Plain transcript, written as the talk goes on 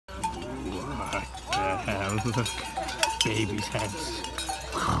look, baby's heads.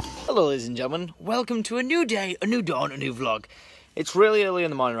 Hello ladies and gentlemen, welcome to a new day, a new dawn, a new vlog. It's really early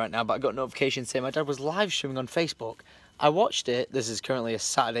in the morning right now, but I got a notification saying my dad was live streaming on Facebook. I watched it, this is currently a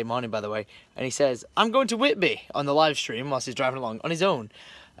Saturday morning by the way, and he says, I'm going to Whitby on the live stream whilst he's driving along on his own.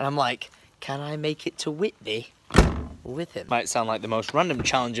 And I'm like, can I make it to Whitby with him? Might sound like the most random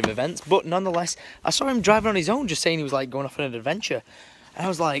challenge of events, but nonetheless, I saw him driving on his own, just saying he was like going off on an adventure. And I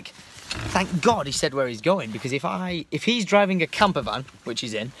was like, thank God he said where he's going, because if he's driving a camper van, which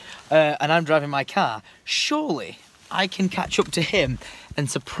he's in, and I'm driving my car, surely I can catch up to him and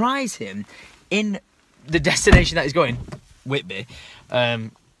surprise him in the destination that he's going, Whitby,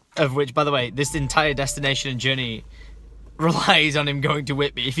 of which, by the way, this entire destination and journey relies on him going to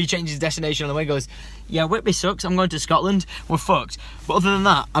Whitby. If he changes destination on the way, goes, yeah, Whitby sucks, I'm going to Scotland, we're fucked. But other than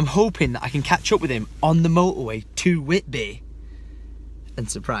that, I'm hoping that I can catch up with him on the motorway to Whitby and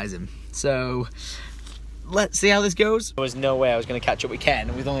surprise him. So let's see how this goes. There was no way I was going to catch up with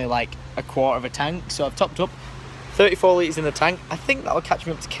Ken with only like a quarter of a tank, so I've topped up 34 litres in the tank. I think that'll catch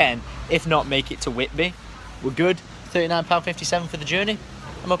me up to Ken, if not make it to Whitby. We're good. £39.57 for the journey.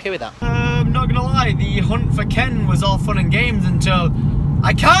 I'm okay with that. I'm not gonna lie, the hunt for Ken was all fun and games until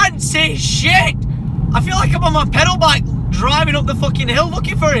I can't see shit! I feel like I'm on my pedal bike driving up the fucking hill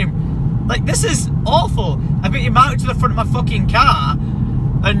looking for him. Like, this is awful. I've got him mounted to the front of my fucking car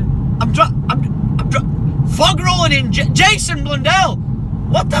and I'm fog rolling in. Jason Blundell!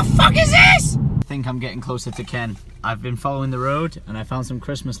 What the fuck is this? I think I'm getting closer to Ken. I've been following the road and I found some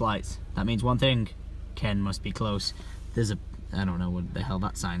Christmas lights. That means one thing, Ken must be close. There's a, I don't know what the hell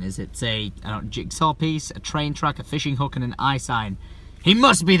that sign is. It's a jigsaw piece, a train track, a fishing hook and an eye sign. He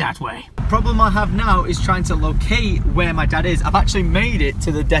must be that way. The problem I have now is trying to locate where my dad is. I've actually made it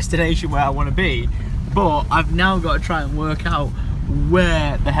to the destination where I want to be, but I've now got to try and work out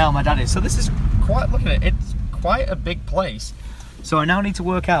where the hell my dad is. So this is quite, look at it, it's quite a big place. So I now need to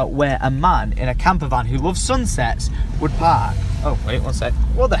work out where a man in a camper van who loves sunsets would park. Oh, wait, one sec.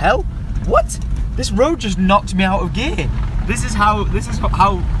 What the hell? What? This road just knocked me out of gear. This is how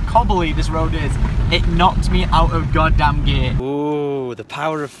cobbly this road is. It knocked me out of goddamn gear. Ooh, the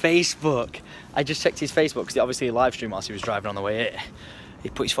power of Facebook. I just checked his Facebook because obviously he live streamed whilst he was driving on the way here. He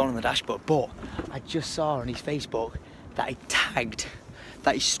put his phone on the dashboard, but I just saw on his Facebook that he tagged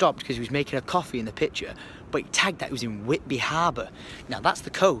that he stopped because he was making a coffee in the picture, but he tagged that he was in Whitby Harbour. Now that's the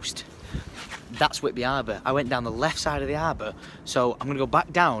coast. That's Whitby Harbour. I went down the left side of the harbour, so I'm gonna go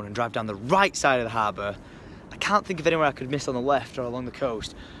back down and drive down the right side of the harbour. I can't think of anywhere I could miss on the left or along the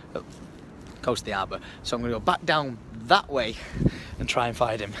coast. Coast of the harbour. So I'm gonna go back down that way and try and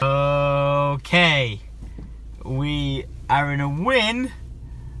find him. Okay, we are in a win,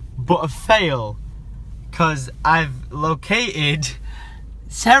 but a fail, because I've located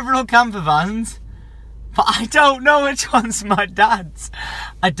several camper vans, but I don't know which one's my dad's.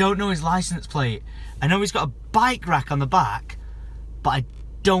 I don't know his license plate. I know he's got a bike rack on the back, but I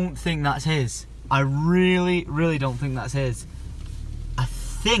don't think that's his. I really, really don't think that's his. I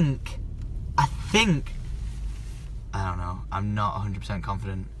don't know. I'm not 100%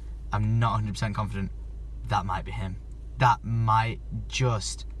 confident. I'm not 100% confident. That might be him. That might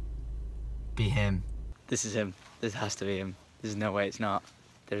just be him. This is him. This has to be him. There's no way it's not.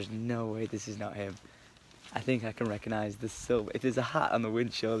 There's no way this is not him. I think I can recognise the silver. If there's a hat on the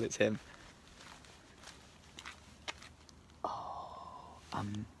windshield, it's him. Oh,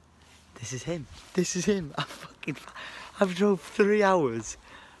 this is him. This is him. I've drove 3 hours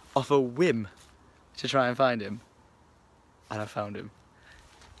off a whim to try and find him, and I found him.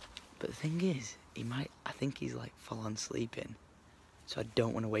 But the thing is, I think he's like full on sleeping, so I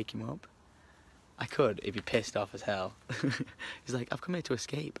don't want to wake him up. I could, he'd be pissed off as hell. He's like, I've come here to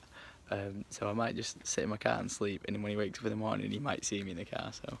escape. So I might just sit in my car and sleep, and then when he wakes up in the morning, he might see me in the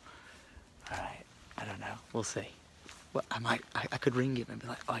car, so. Alright, I don't know, we'll see. Well, I could ring him and be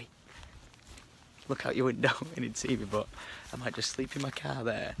like, oi, look out your window, and he'd see me, but I might just sleep in my car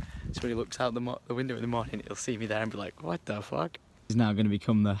there. So when he looks out the window in the morning, he'll see me there and be like, what the fuck? It's now going to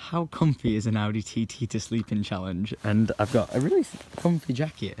become the how comfy is an Audi TT to sleep in challenge, and I've got a really comfy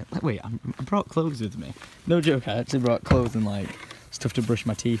jacket. Like, wait, I brought clothes with me. No joke, I actually brought clothes and like stuff to brush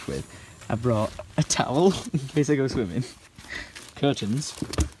my teeth with. I brought a towel in case I go swimming, curtains,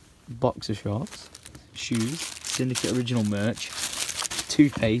 boxer shorts, shoes, Syndicate original merch,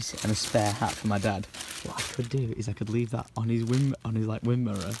 toothpaste, and a spare hat for my dad. What I could do is I could leave that on his wind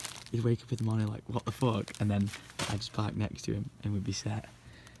mirror. He'd wake up in the morning like, what the fuck? And then I'd just park next to him and we'd be set.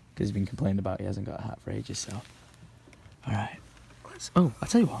 Because he's been complaining about he hasn't got a hat for ages, so. Alright. Oh, I'll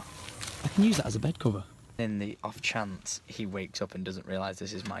tell you what. I can use that as a bed cover. In the off chance he wakes up and doesn't realise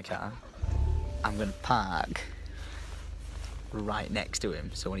this is my car, I'm gonna park right next to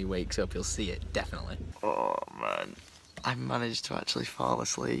him, so when he wakes up he'll see it, definitely. Oh man, I managed to actually fall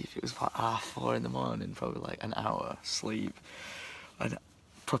asleep. It was about 4:30 in the morning, probably like an hour sleep, and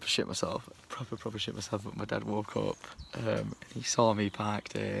proper shit myself, proper shit myself. But my dad woke up and he saw me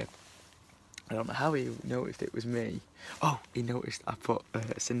parked here. I don't know how he noticed it was me. Oh, he noticed I put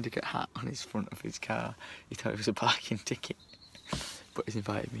a Syndicate hat on his front of his car. He thought it was a parking ticket, but he's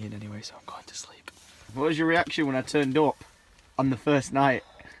invited me in anyway, so I'm going to sleep. What was your reaction when I turned up on the first night,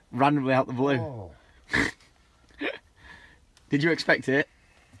 randomly out the blue? Oh. Did you expect it?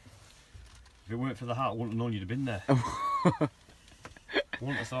 If it weren't for the hat, I wouldn't have known you'd have been there. I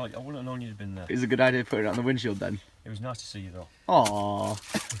wouldn't have known you'd have been there. It was a good idea putting it on the windshield then. It was nice to see you though.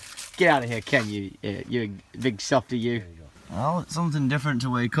 Aww. Get out of here, Ken, you big softy, you. There you go. Well, it's something different to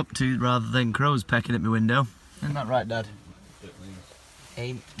wake up to rather than crows pecking at my window. Isn't that right, Dad?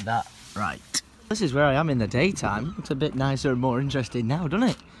 Ain't that right? This is where I am in the daytime. Looks a bit nicer and more interesting now, doesn't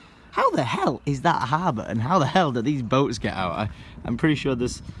it? How the hell is that harbour, and how the hell do these boats get out? I'm pretty sure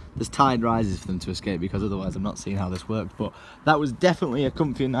there's tide rises for them to escape, because otherwise I'm not seeing how this works. But that was definitely a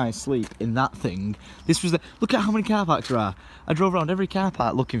comfy and nice sleep in that thing. This was look at how many car parks there are. I drove around every car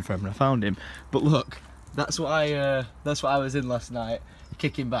park looking for him and I found him. But look, that's what I was in last night,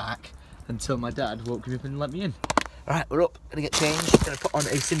 kicking back until my dad woke me up and let me in. Alright, we're up, gonna get changed, gonna put on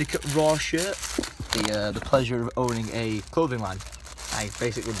a Syndicate Raw shirt. The pleasure of owning a clothing line. I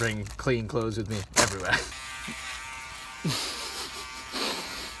basically bring clean clothes with me everywhere.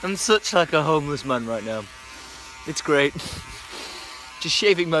 I'm such like a homeless man right now. It's great. Just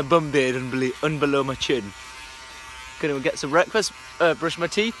shaving my bum beard and below my chin. Gonna get some breakfast, brush my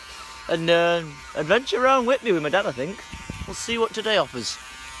teeth, and adventure around Whitby with my dad, I think. We'll see what today offers.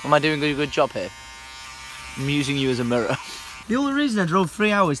 Am I doing a good job here? I'm using you as a mirror. The only reason I drove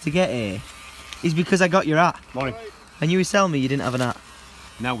 3 hours to get here is because I got your hat. Morning. And you were telling me you didn't have an hat.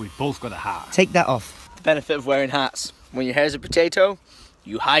 Now we've both got a hat. Take that off. The benefit of wearing hats. When your hair's a potato,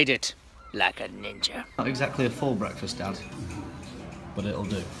 you hide it like a ninja. Not exactly a full breakfast, Dad, but it'll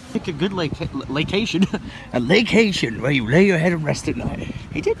do. Pick a good location. A lacation where you lay your head and rest at night.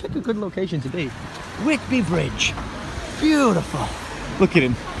 He did pick a good location to be. Whitby Bridge. Beautiful. Look at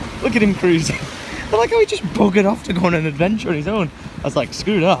him. Look at him cruising. I like how he just buggered off to go on an adventure on his own. I was like,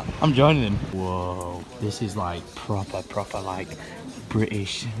 screw that, I'm joining him. Whoa, this is like proper like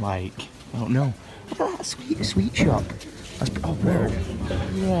British, like, I don't know. Look at that sweet shop. That's, oh, bird.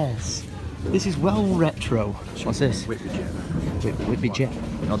 Yes. This is well retro. What's this? Whitby Jet. Whitby Jet.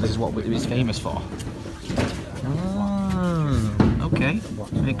 No, this is what Whitby is famous for. Oh, okay.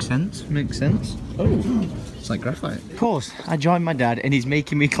 Makes sense, makes sense. Oh, it's like graphite. Of course, I joined my dad and he's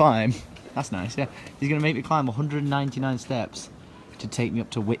making me climb. That's nice, yeah. He's going to make me climb 199 steps to take me up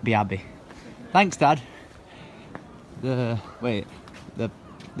to Whitby Abbey. Thanks, Dad. The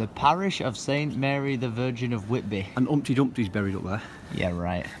parish of St Mary the Virgin of Whitby. And Humpty Dumpty's buried up there. Yeah,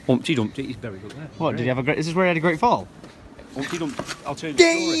 right. Humpty Dumpty is buried up there. What, did he have a great... Is this where he had a great fall? Humpty Dumpty... I'll tell you the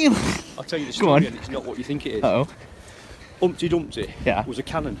story. I'll tell you the story and it's not what you think it is. Uh-oh. Humpty Dumpty was a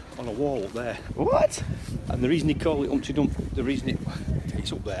cannon on a wall up there. What? And the reason they call it Humpty Dumpty, the reason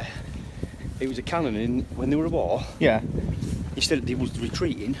it's up there, it was a cannon in when they were at war. Yeah. Instead they was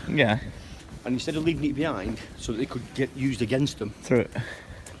retreating. Yeah. And instead of leaving it behind so that they could get used against them. Through it.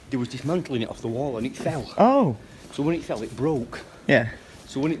 They was dismantling it off the wall and it fell. Oh. So when it fell it broke. Yeah.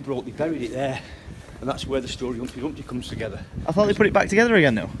 So when it broke they buried it there. And that's where the story Humpty Dumpty comes together. I thought they put it back together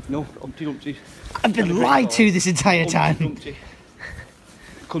again though. No, Humpty Dumpty. I've been lied to this entire time. Humpty Dumpty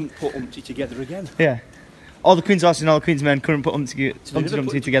couldn't put Humpty together again. Yeah. All the Queen's horses and all the Queen's men couldn't put Humpty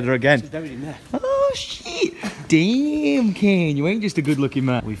Dumpty together again. It's buried in there. Oh shit! Damn, Kane, you ain't just a good-looking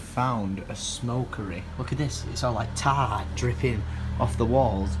man. We found a smokery. Look at this. It's all like tar dripping off the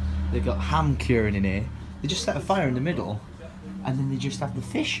walls. They've got ham curing in here. They just set a fire in the middle, and then they just have the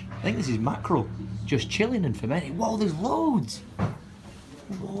fish. I think this is mackerel, just chilling and fermenting. Whoa, there's loads.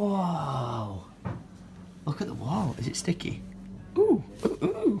 Whoa! Look at the wall. Is it sticky? Ooh, ooh,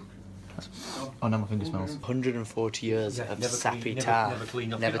 ooh. Oh, now my finger smells. 140 years of sappy tar. Never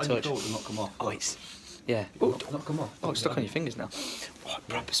clean up. Never touched. It not come off. Oh, it's... Yeah. Ooh, not come off. Oh, it's stuck on your fingers now. Oh, it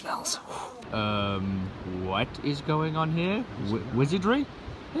proper smells. What is going on here? Wizardry?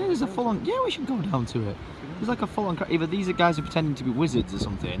 Yeah, there's a full-on... Yeah, we should go down to it. There's like a full-on... Either these are guys who are pretending to be wizards or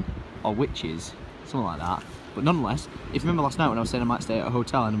something, or witches, something like that. But nonetheless, if you remember last night when I was saying I might stay at a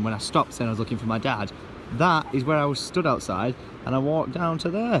hotel, and when I stopped saying I was looking for my dad, that is where I was stood outside, and I walked down to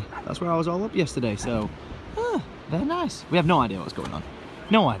there. That's where I was all up yesterday, so... very nice. We have no idea what's going on.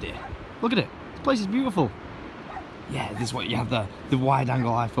 No idea. Look at it. This place is beautiful. Yeah, this is what you have the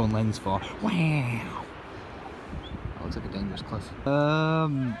wide-angle iPhone lens for. Wow. That looks like a dangerous cliff.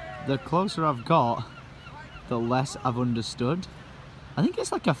 The closer I've got, the less I've understood. I think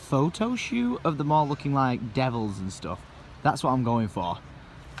it's like a photo shoot of them all looking like devils and stuff. That's what I'm going for.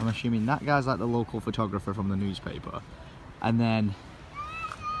 I'm assuming that guy's like the local photographer from the newspaper. And then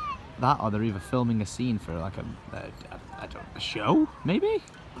that, or they're either filming a scene for like a show, maybe?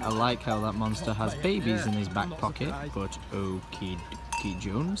 I like how that monster has babies in his back pocket, but okie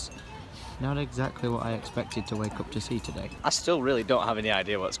Jones. Not exactly what I expected to wake up to see today. I still really don't have any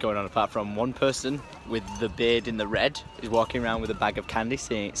idea what's going on, apart from one person with the beard in the red is walking around with a bag of candy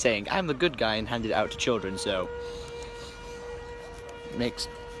saying, I'm the good guy, and handed it out to children, so makes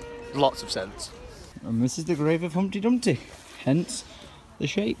lots of sense. And this is the grave of Humpty Dumpty, hence the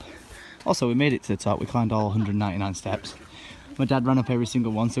shape. Also, we made it to the top. We climbed all 199 steps. My dad ran up every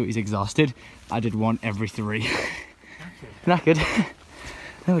single one, so he's exhausted. I did one every 3. Knackered.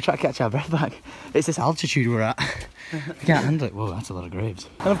 Then we try to catch our breath back. It's this altitude we're at. I can't handle it. Whoa, that's a lot of graves.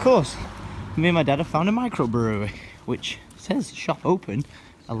 And of course, me and my dad have found a microbrewery, which says shop open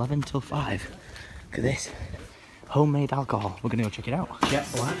 11 till 5. Look at this. Homemade alcohol. We're gonna go check it out. Jet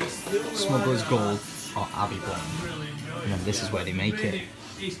Black, Smuggler's Gold, or Abbey Blonde. And then this is where they make it.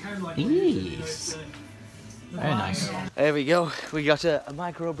 Yes. Very nice. There we go. We got a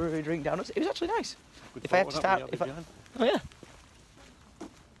microbrewery drink down. It was actually nice. If I have to start, oh yeah.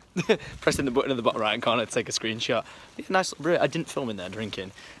 Pressing the button in the bottom right hand corner to take a screenshot. Yeah, nice little brew. I didn't film in there drinking.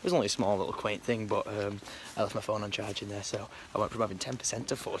 It was only a small little quaint thing, but I left my phone on charge in there, so I went from having 10%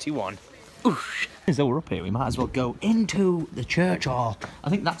 to 41. Oosh. So we're up here, we might as well go into the church hall. I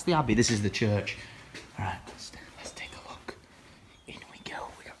think that's the abbey, this is the church. Alright, let's take a look. In we go.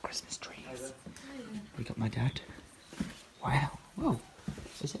 We got Christmas trees. We got my dad. Wow. Whoa.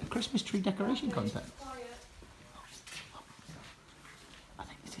 Is it a Christmas tree decoration contest? I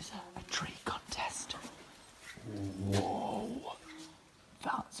think this is a tree contest. Whoa.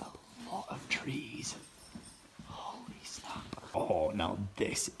 That's a lot of trees. Holy snap. Oh, now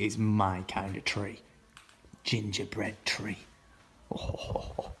this is my kind of tree. Gingerbread tree.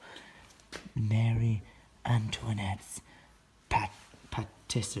 Oh. Mary Antoinette's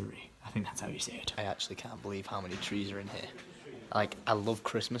patisserie. I think that's how you say it. I actually can't believe how many trees are in here. Like, I love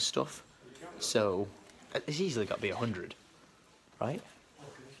Christmas stuff, so it's easily got to be 100, right?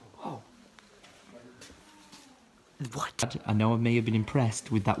 Oh. What? I know I may have been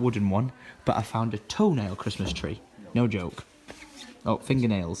impressed with that wooden one, but I found a toenail Christmas tree. No joke. Oh,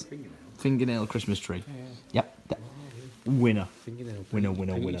 fingernails. Fingernail Christmas tree. Yep. Winner.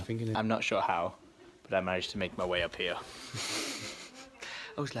 Winner. I'm not sure how, but I managed to make my way up here.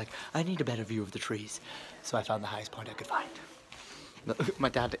 I was like, I need a better view of the trees. So I found the highest point I could find. My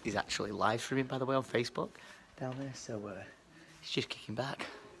dad is actually live streaming, by the way, on Facebook down there, so he's just kicking back.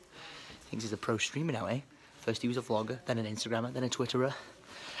 Thinks he's a pro streamer now, eh? First he was a vlogger, then an Instagrammer, then a Twitterer.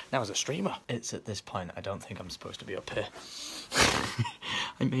 Now as a streamer. It's at this point I don't think I'm supposed to be up here.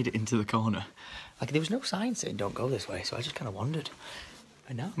 I made it into the corner. Like, there was no sign saying don't go this way, so I just kind of wandered.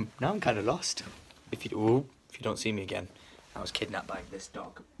 And now I'm kind of lost. If you don't see me again, I was kidnapped by this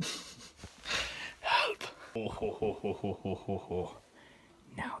dog. Help! Oh.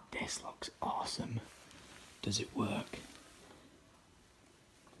 Now this looks awesome. Does it work?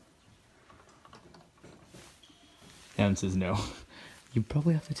 The answer is no. You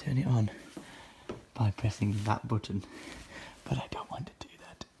probably have to turn it on by pressing that button, but I don't want to do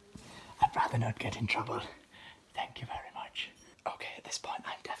that. I'd rather not get in trouble. Thank you very much. Okay, at this point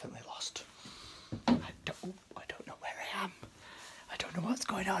I'm definitely lost. I don't know where I am. I don't know what's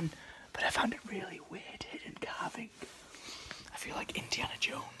going on, but I found a really weird hidden carving. I feel like Indiana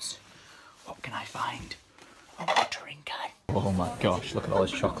Jones. What can I find? A watering can. Oh my gosh, look at all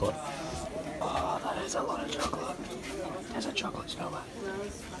this chocolate. Oh, that is a lot of chocolate. There's a chocolate snowman.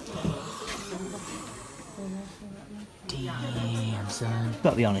 Damn, son.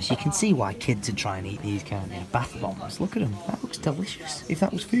 Gotta be honest, you can see why kids would try and eat these, can't you? Bath bombs. Look at them. That looks delicious. If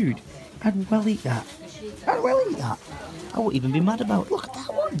that was food, I'd well eat that. I wouldn't even be mad about it. Look at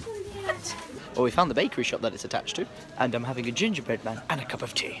that one. What? Well, we found the bakery shop that it's attached to, and I'm having a gingerbread man and a cup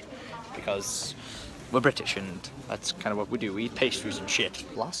of tea. Because we're British and that's kind of what we do. We eat pastries and shit.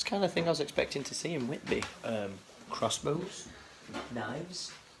 Last kind of thing I was expecting to see in Whitby. Crossbows,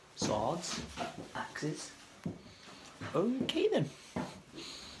 knives, swords, axes. Okay then.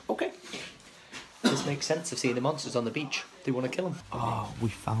 Okay. This makes sense of seeing the monsters on the beach. They want to kill them. Oh, we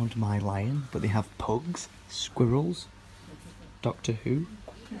found my lion, but they have pugs, squirrels, Doctor Who.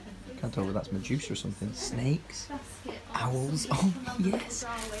 Can't tell whether that's Medusa or something. Snakes, owls. Oh yes,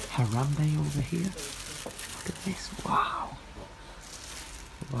 Harambe over here. Look at this. Wow.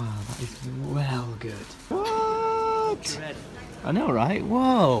 Wow, that is well good. What? I know, right?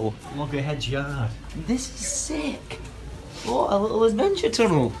 Whoa. Loggerhead's Yard. This is sick. What a little adventure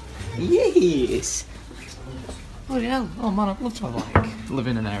tunnel. Yes. Bloody hell. Oh man, I'd love to live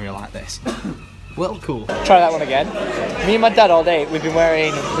in an area like this. Well, cool. Try that one again. Me and my dad all day, we've been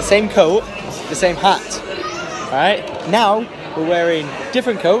wearing the same coat, the same hat. Alright? Now, we're wearing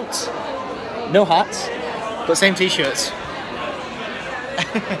different coats, no hats, but same t-shirts.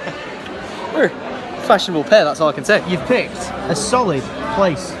 We're a fashionable pair, that's all I can say. You've picked a solid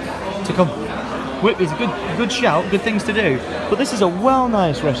place to come. Whitby's a good shout, good things to do. But this is a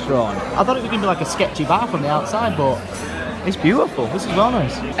nice restaurant. I thought it was going to be like a sketchy bar from the outside, but it's beautiful. This is well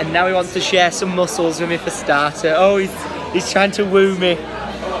nice. And now he wants to share some muscles with me for starter. Oh, he's trying to woo me.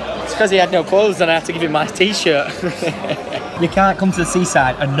 It's because he had no clothes and I had to give him my t-shirt. You can't come to the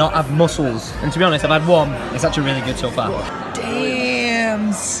seaside and not have mussels. And to be honest, I've had one. It's actually really good so far.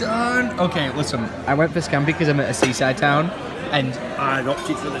 Damn, son. Okay, listen. I went for Scampi because I'm at a seaside town. And I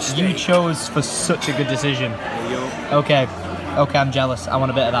opted for the steak. You chose for such a good decision. There you go. Okay, I'm jealous. I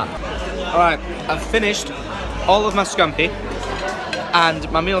want a bit of that. Alright, I've finished all of my scampi. And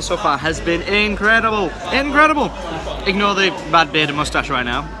my meal so far has been incredible. Incredible! Ignore the bad beard and moustache right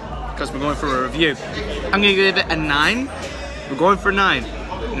now, because we're going for a review. I'm going to give it a 9. We're going for a 9.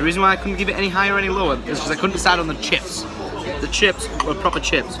 And the reason why I couldn't give it any higher or any lower is because I couldn't decide on the chips. The chips were proper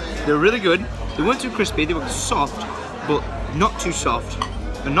chips. They were really good. They weren't too crispy, they were soft, but not too soft.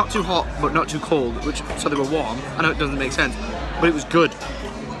 And not too hot, but not too cold, so they were warm. I know it doesn't make sense, but it was good.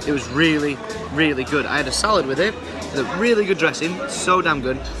 It was really, really good. I had a salad with it. The really good dressing, so damn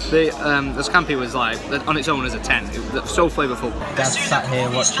good. The scampi was like, on its own as a 10. It was so flavourful. Dad's sat here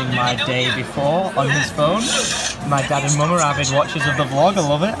watching my day before on his phone. My dad and mum are avid watchers of the vlog. I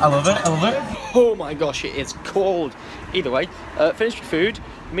love it, I love it, I love it. Oh my gosh, it is cold. Either way, finished with food.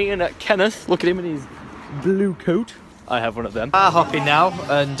 Me and Kenneth, look at him in his blue coat. I have one of them. Bar hopping now,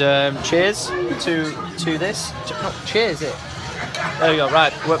 and cheers to this. Cheers it. There we go,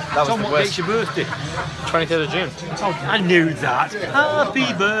 right. That was Tom, the what worst. date's your birthday? 23rd of June. Oh, I knew that.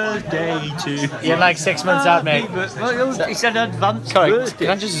 Happy birthday to you. You're like 6 months out, mate. Well, he said advance Sorry, birthday.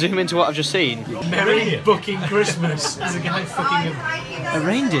 can I just zoom into what I've just seen? Merry fucking Christmas. There's a guy fucking A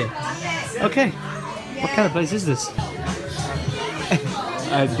reindeer? Okay. What kind of place is this?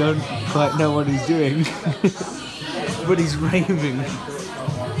 I don't quite know what he's doing. But he's raving.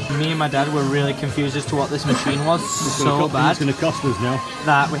 Me and my dad were really confused as to what this machine was. So bad. It's going to cost us now.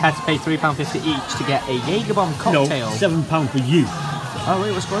 That we had to pay £3.50 each to get a Jägerbomb cocktail. No, £7 for you. Oh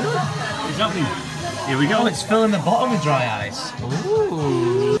wait, what's going on? Exactly. Here we go. Oh, it's filling the bottom with dry ice.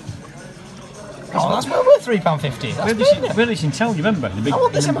 Ooh. Oh, that's well worth £3.50. Where did you tell? You remember? The big, I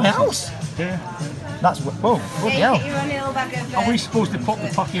want this in my house. Yeah. That's whoa. Bloody hell. Are we supposed to put the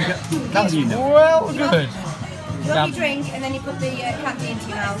fucking candy in there? Well good. You have your drink and then you put the candy into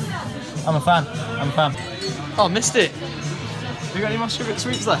your mouth. I'm a fan. I'm a fan. Oh, missed it. Have you got any more sugar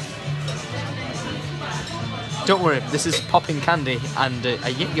sweets left? Don't worry, this is popping candy and a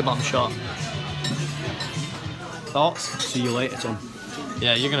Jägerbomb shot. Thoughts? See you later, Tom.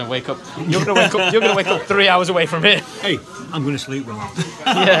 Yeah, you're gonna wake up. You're gonna wake up 3 hours away from here. Hey, I'm gonna sleep well.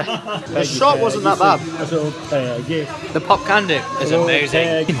 Yeah. The shot wasn't that bad. Peggy. The pop candy is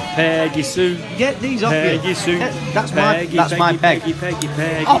amazing. Peggy Sue. Get these off you. Peggy Sue. That's my peg. Peggy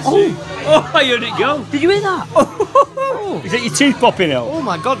Oh, I heard it go. Did you hear that? Oh. Is that your teeth popping out? Oh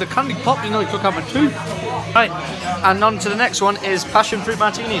my god, the candy popped, you nearly took out my tooth. Right, and on to the next one is passion fruit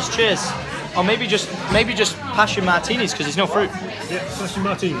martinis. Cheers. Or maybe just passion martinis because there's no fruit. Yeah, passion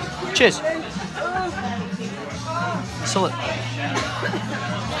martinis. Cheers. Solid.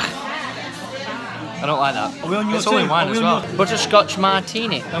 I don't like that. Are we on your It's only team? wine Are as we on well. your- Butterscotch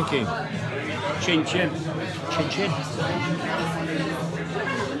martini. Thank you. Chin chin. Chin chin.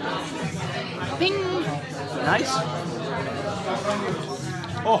 Bing. Nice.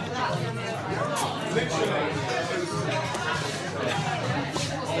 Oh.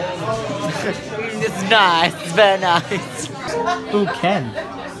 It's nice. It's very nice. Ooh, Ken.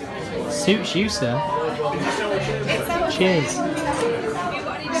 Suits you, sir. Cheers.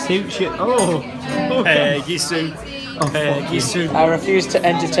 Suits you. Oh. Peggy Sue. Oh, Peggy Sue. I refuse to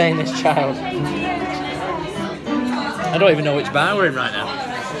entertain this child. I don't even know which bar we're in right now.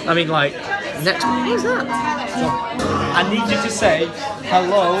 I mean, like, next. What's that? I need you to say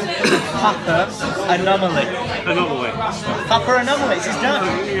hello, Papa Anomaly. Anomaly. Papa Anomaly, it's his dad.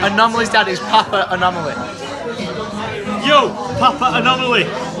 Anomaly's dad is Papa Anomaly. Yo, Papa Anomaly.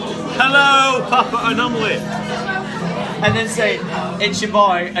 Hello, Papa Anomaly. and then say, it's your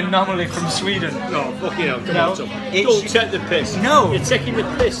boy, Anomaly from Sweden. No, fucking hell, come No, on, Tom. it's- Don't take the piss. No. You're taking the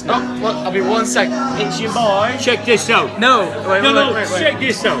piss now. Oh, look, I'll be 1 sec. It's your boy. Check this out. No, wait, No, wait. check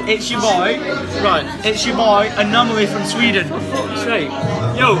this out. It's your boy. Right. It's your boy, Anomaly from Sweden. Fuck's sake.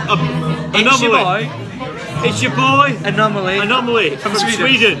 Yo, It's your Anomaly. boy, It's your boy. Anomaly from Sweden.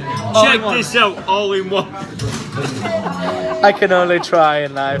 Sweden. All Check in one. this out, all in one. I can only try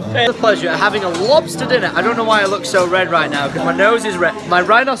in life. It's a pleasure having a lobster dinner. I don't know why I look so red right now, because my nose is red. My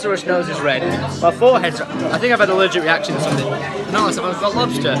rhinoceros nose is red. My forehead's... I think I've had an allergic reaction to something. No, I've got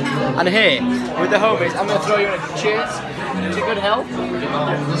lobster. And here, with the homies, I'm going to throw you in a cheers to good health,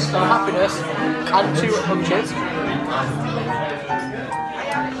 happiness, and to cheers.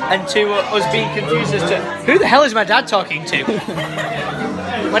 And to us being confused as to who the hell is my dad talking to?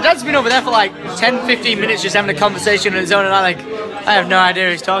 My dad's been over there for like 10-15 minutes just having a conversation on his own, and I have no idea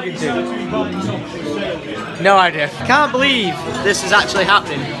who he's talking to. No idea. Can't believe this is actually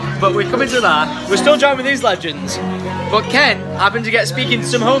happening. But we're coming to that. We're still joining with these legends. But Ken happened to get speaking to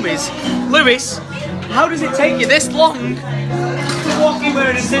some homies. Lewis, how does it take you this long to walk in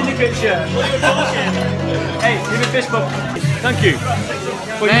wearing a Syndicate shirt? Hey, give me a fist bump. Thank you.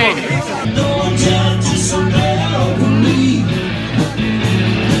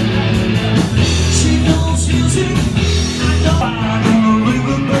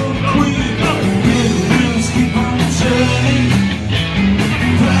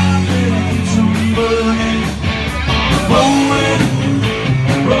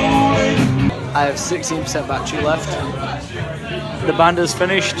 I have 16% battery left. The band is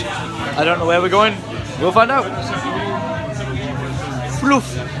finished. I don't know where we're going. We'll find out.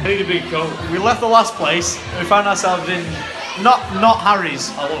 Floof. I need a big coat. We left the last place. We found ourselves in not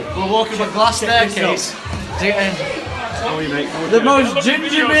Harry's. We're walking up a glass staircase to get in. How are you, mate? The most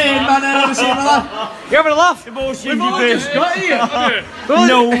ginger man I've ever seen in my life. You having a laugh? The most We've ginger all beer. just got here.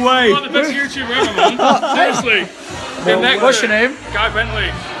 No way. You're the best YouTuber ever, man. Seriously. Well, what's your name? Guy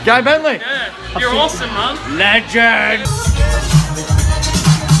Bentley. Guy Bentley. Yeah. You're awesome, man. Legend.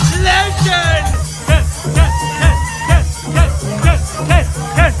 Legend.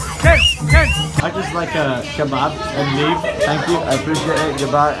 I just like a kebab and leave. Thank you. I appreciate it.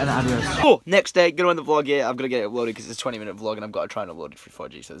 Goodbye and adios. Oh, next day, gonna end the vlog here. I'm gonna get it uploaded because it's a 20-minute vlog and I've got to try and upload it for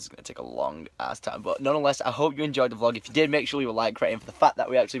 4G, so this is gonna take a long ass time. But nonetheless, I hope you enjoyed the vlog. If you did, make sure you like rating for the fact that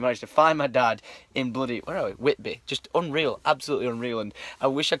we actually managed to find my dad in bloody, where are we? Whitby. Just unreal, absolutely unreal. And I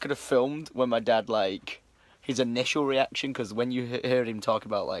wish I could have filmed when my dad, like, his initial reaction, because when you heard him talk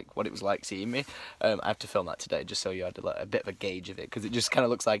about like what it was like seeing me, I have to film that today just so you had like, a bit of a gauge of it, because it just kind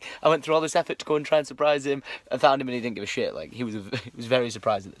of looks like I went through all this effort to go and try and surprise him. I found him and he didn't give a shit. Like he was very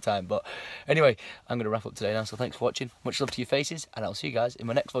surprised at the time. But anyway, I'm gonna wrap up today now. So thanks for watching. Much love to your faces, and I'll see you guys in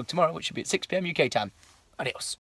my next vlog tomorrow, which should be at 6 PM UK time. Adios.